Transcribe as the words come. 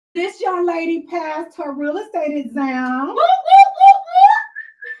young lady passed her real estate exam.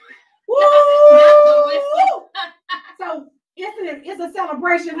 Woo! So it's a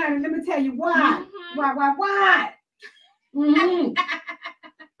celebration, honey. Let me tell you why. Why?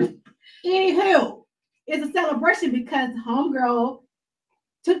 Anywho, it's a celebration because homegirl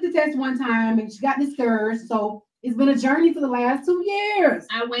took the test one time and she got discouraged. So it's been a journey for the last 2 years.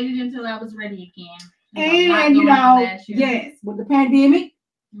 I waited until I was ready again. And yes, with the pandemic,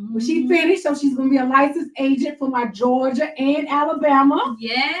 when she finished, so she's gonna be a licensed agent for my Georgia and Alabama.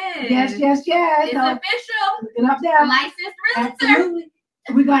 Yes. It's official. Looking up there. Licensed realtor. Absolutely.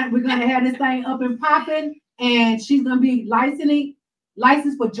 We're gonna have this thing up and popping, and she's gonna be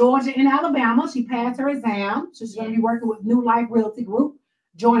licensed for Georgia and Alabama. She passed her exam, so she's gonna be working with New Life Realty Group,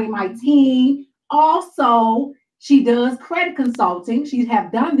 joining my team. Also, she does credit consulting. She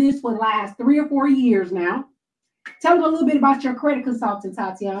have done this for the last 3 or 4 years now. Tell them a little bit about your credit consulting,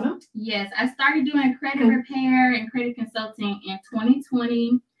 Tatiana. Yes, I started doing credit repair and credit consulting in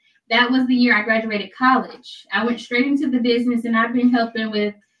 2020. That was the year I graduated college. I went straight into the business, and I've been helping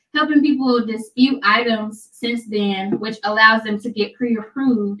people dispute items since then, which allows them to get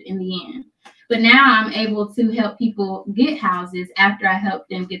pre-approved in the end. But now I'm able to help people get houses after I help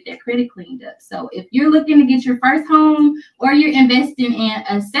them get their credit cleaned up. So if you're looking to get your first home or you're investing in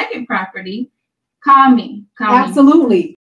a second property, call me. Absolutely.